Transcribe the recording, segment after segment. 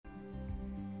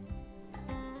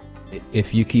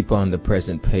If you keep on the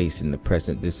present pace and the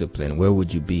present discipline, where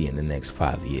would you be in the next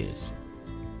 5 years?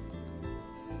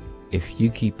 If you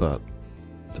keep up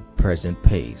the present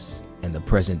pace and the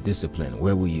present discipline,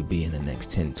 where will you be in the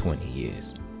next 10, 20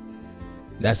 years?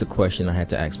 That's a question I had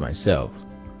to ask myself.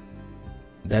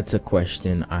 That's a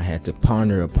question I had to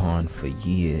ponder upon for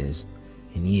years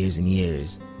and years and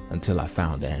years until I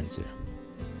found the answer.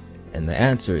 And the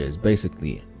answer is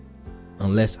basically,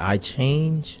 unless I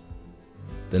change,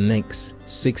 the next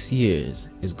 6 years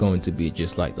is going to be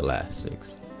just like the last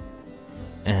 6.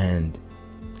 And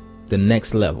the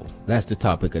next level, that's the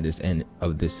topic of this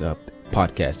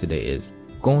podcast today, is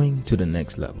going to the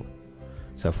next level.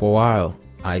 So for a while,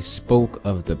 I spoke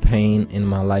of the pain in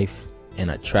my life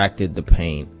and attracted the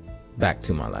pain back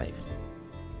to my life.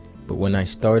 But when I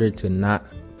started to not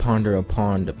ponder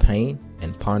upon the pain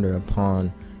and ponder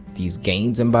upon these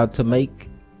gains I'm about to make,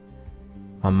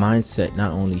 my mindset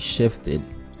not only shifted,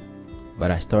 but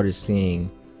I started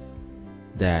seeing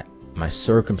that my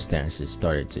circumstances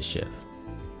started to shift.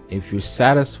 If you're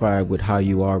satisfied with how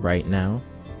you are right now,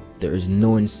 there is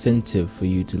no incentive for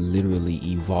you to literally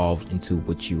evolve into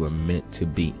what you are meant to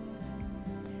be.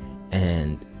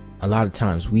 And a lot of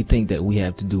times we think that we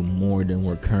have to do more than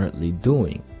we're currently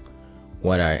doing.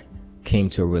 What I came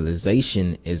to a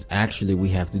realization is actually we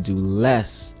have to do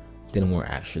less than we're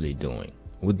actually doing.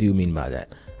 What do you mean by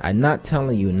that? I'm not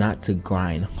telling you not to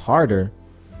grind harder.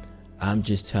 I'm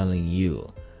just telling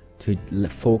you to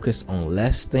focus on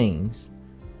less things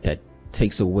that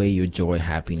takes away your joy,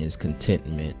 happiness,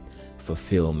 contentment,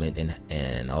 fulfillment,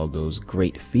 and all those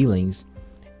great feelings,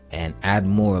 and add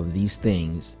more of these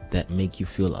things that make you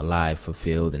feel alive,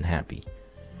 fulfilled, and happy.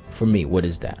 For me, what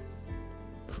is that?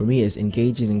 For me, it's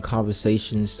engaging in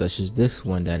conversations such as this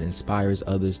one that inspires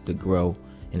others to grow,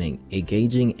 and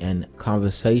engaging in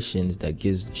conversations that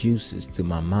gives juices to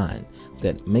my mind,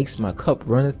 that makes my cup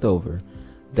runneth over,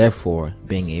 therefore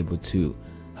being able to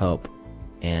help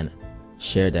and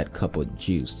share that cup of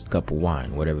juice, cup of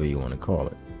wine, whatever you want to call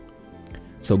it.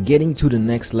 So getting to the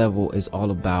next level is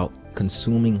all about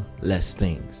consuming less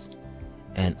things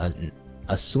and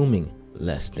assuming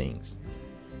less things.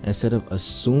 Instead of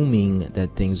assuming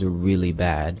that things are really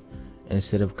bad,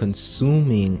 instead of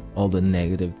consuming all the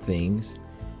negative things,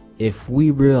 if we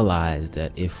realize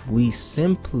that if we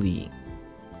simply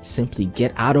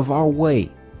get out of our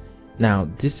way. Now,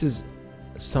 this is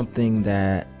something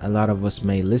that a lot of us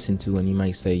may listen to, and you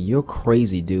might say, you're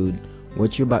crazy, dude.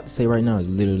 What you're about to say right now is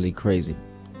literally crazy.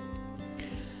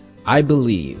 I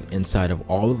believe inside of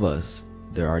all of us,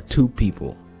 there are two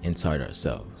people inside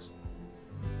ourselves: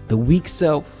 the weak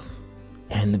self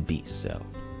and the beast self.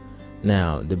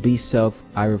 Now, the beast self,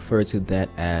 I refer to that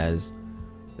as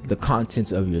the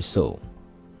contents of your soul.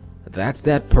 That's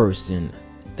that person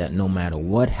that no matter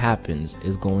what happens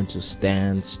is going to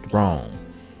stand strong,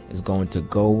 is going to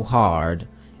go hard,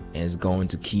 and is going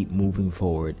to keep moving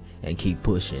forward and keep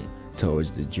pushing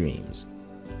towards the dreams.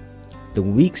 The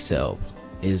weak self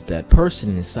is that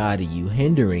person inside of you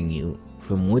hindering you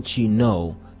from what you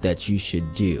know that you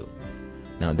should do.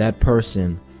 Now, that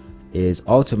person is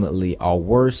ultimately our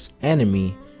worst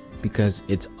enemy because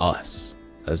it's us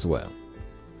as well.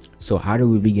 So how do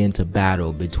we begin to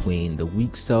battle between the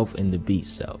weak self and the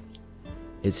beast self?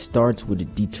 It starts with a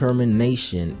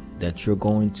determination that you're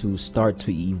going to start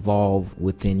to evolve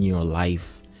within your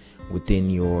life,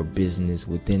 within your business,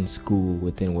 within school,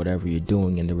 within whatever you're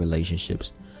doing in the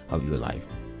relationships of your life.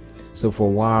 So for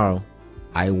a while,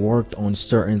 I worked on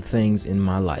certain things in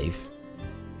my life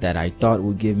that I thought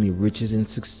would give me riches and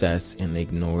success, and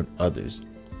ignored others.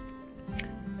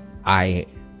 I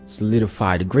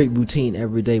solidified a great routine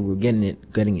every day. We're getting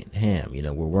it ham.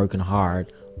 We're working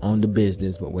hard on the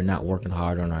business, but we're not working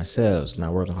hard on ourselves,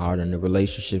 not working hard on the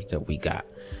relationships that we got,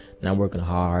 not working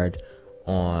hard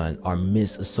on our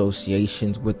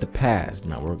misassociations with the past,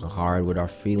 not working hard with our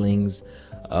feelings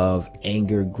of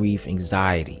anger, grief,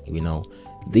 anxiety.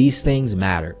 These things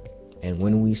matter. And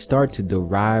when we start to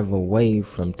derive away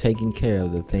from taking care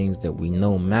of the things that we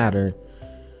know matter,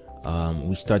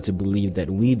 we start to believe that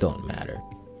we don't matter.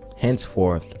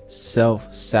 Henceforth,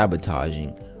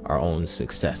 self-sabotaging our own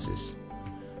successes.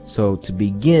 So to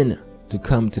begin to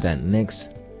come to that next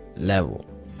level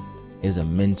is a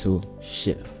mental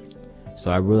shift.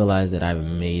 So I realized that I've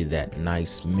made that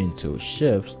nice mental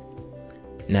shift.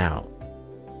 Now,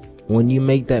 when you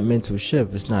make that mental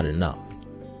shift, it's not enough.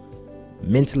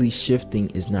 Mentally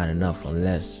shifting is not enough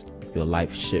unless your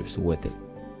life shifts with it.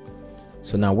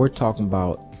 So now we're talking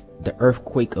about the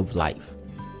earthquake of life.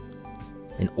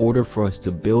 In order for us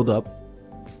to build up,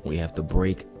 we have to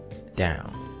break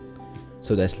down.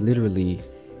 So that's literally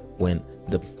when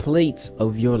the plates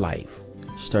of your life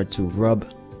start to rub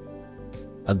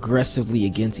aggressively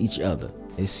against each other,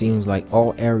 it seems like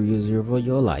all areas of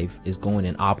your life is going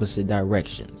in opposite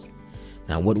directions.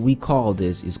 Now, what we call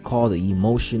this is called the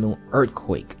emotional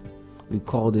earthquake. We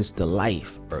call this the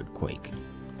life earthquake.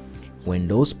 When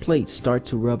those plates start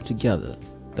to rub together,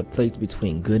 the plates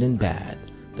between good and bad,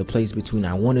 the place between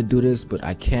I want to do this but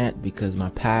I can't because my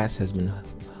past has been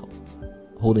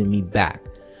holding me back,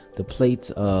 the plates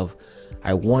of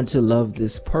I want to love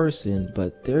this person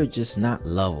but they're just not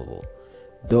lovable,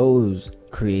 those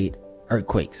create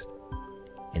earthquakes.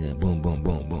 And then boom, boom,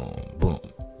 boom, boom, boom,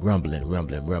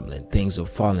 rumbling, things are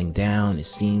falling down. It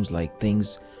seems like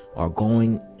things are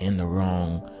going in the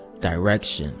wrong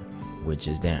direction, which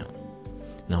is down.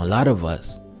 Now, a lot of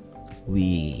us,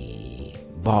 we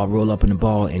roll up in the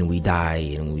ball and we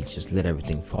die and we just let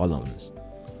everything fall on us.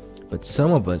 But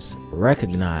some of us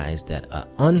recognize that an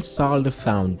unsolid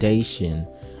foundation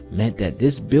meant that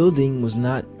this building was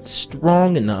not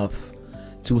strong enough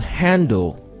to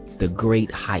handle the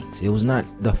great heights. It was not,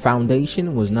 the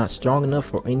foundation was not strong enough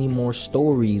for any more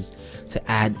stories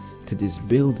to add to this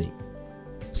building.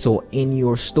 So in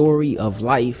your story of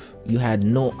life, you had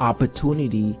no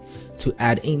opportunity to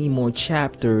add any more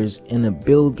chapters in a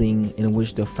building in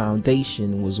which the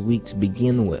foundation was weak to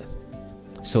begin with.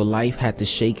 So life had to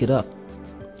shake it up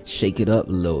a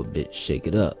little bit, shake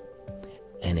it up.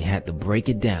 And it had to break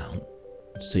it down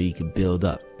so you could build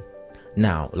up.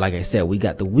 Now, like I said, we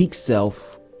got the weak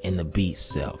self and the beast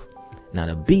self. Now,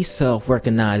 the beast self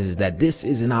recognizes that this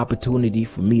is an opportunity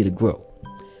for me to grow.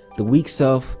 The weak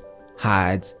self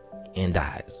hides and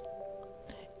dies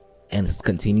and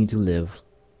continue to live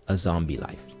a zombie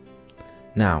life.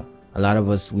 Now, a lot of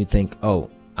us, we think, oh,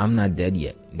 I'm not dead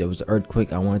yet. There was an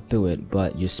earthquake, I went through it,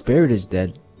 but your spirit is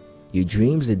dead. Your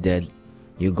dreams are dead.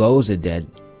 Your goals are dead.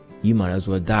 You might as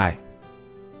well die.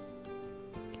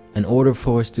 In order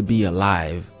for us to be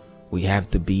alive, we have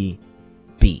to be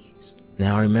bees.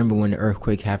 Now, I remember when the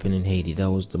earthquake happened in Haiti.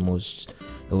 That was the most,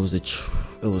 it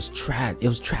was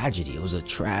tragedy. It was a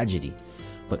tragedy.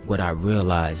 But what I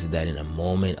realized is that in a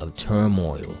moment of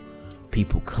turmoil,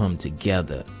 people come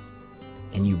together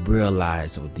and you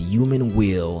realize with the human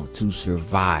will to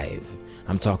survive.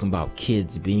 I'm talking about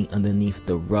kids being underneath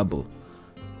the rubble.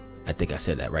 I think I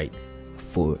said that right.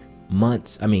 For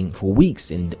months, for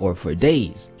weeks or for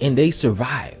days, and they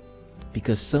survived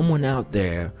because someone out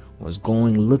there was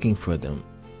going looking for them.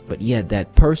 But yet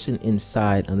that person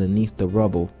inside underneath the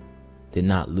rubble did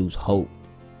not lose hope,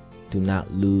 do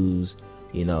not lose,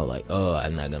 like, oh,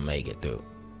 I'm not gonna make it through.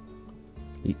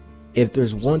 If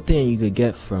there's one thing you could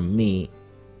get from me,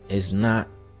 it's not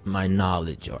my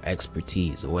knowledge or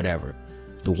expertise or whatever.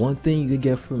 The one thing you could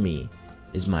get from me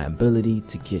is my ability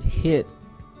to get hit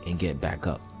and get back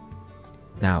up.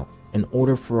 Now, in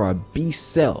order for our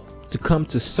beast self to come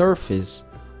to surface,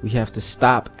 we have to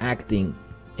stop acting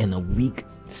in a weak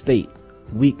state,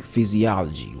 weak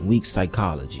physiology, weak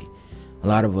psychology. A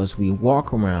lot of us, we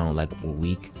walk around like we're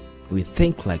weak, we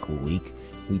think like we're weak,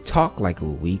 we talk like we're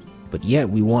weak, but yet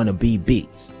we want to be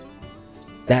beasts.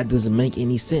 That doesn't make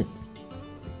any sense.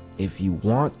 If you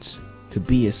want to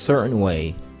be a certain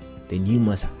way, then you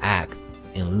must act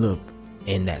and look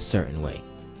in that certain way.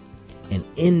 And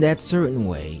in that certain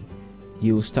way,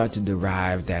 you will start to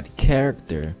derive that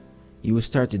character. You will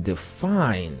start to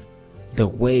define the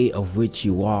way of which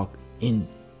you walk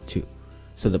into.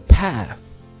 So the path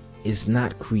is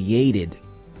not created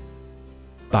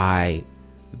by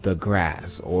the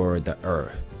grass or the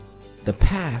earth. The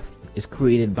path is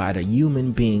created by the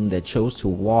human being that chose to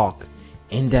walk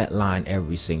in that line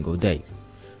every single day.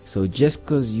 So just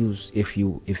because if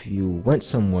you went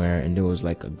somewhere and there was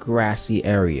like a grassy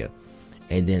area,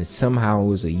 and then somehow it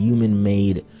was a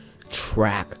human-made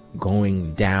track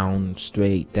going down,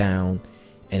 straight down,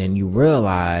 and then you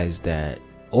realize that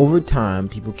over time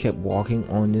people kept walking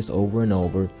on this over and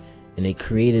over, and they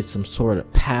created some sort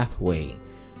of pathway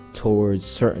towards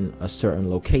a certain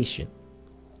location.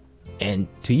 And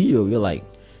to you, you're like,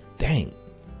 dang,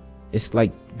 it's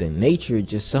like the nature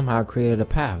just somehow created a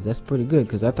path. That's pretty good,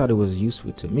 because I thought it was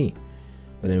useful to me.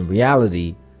 But in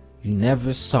reality, you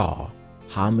never saw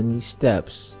how many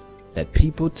steps that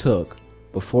people took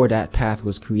before that path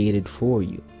was created for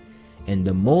you. And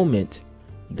the moment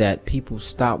that people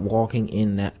stop walking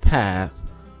in that path,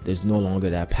 there's no longer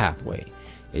that pathway.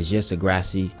 It's just a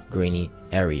grassy, grainy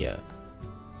area.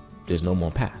 There's no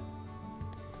more path.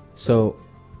 So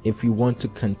if you want to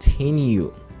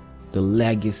continue the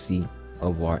legacy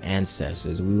of our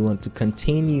ancestors, we want to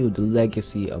continue the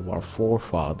legacy of our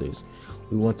forefathers,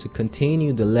 we want to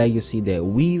continue the legacy that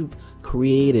we've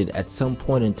created at some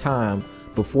point in time,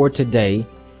 before today,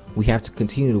 we have to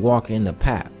continue to walk in the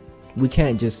path. We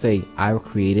can't just say, I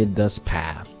created this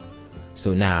path,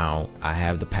 so now I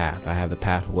have the path. I have the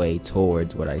pathway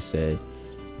towards what I said,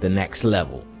 the next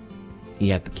level.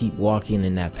 You have to keep walking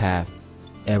in that path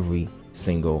every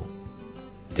single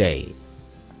day.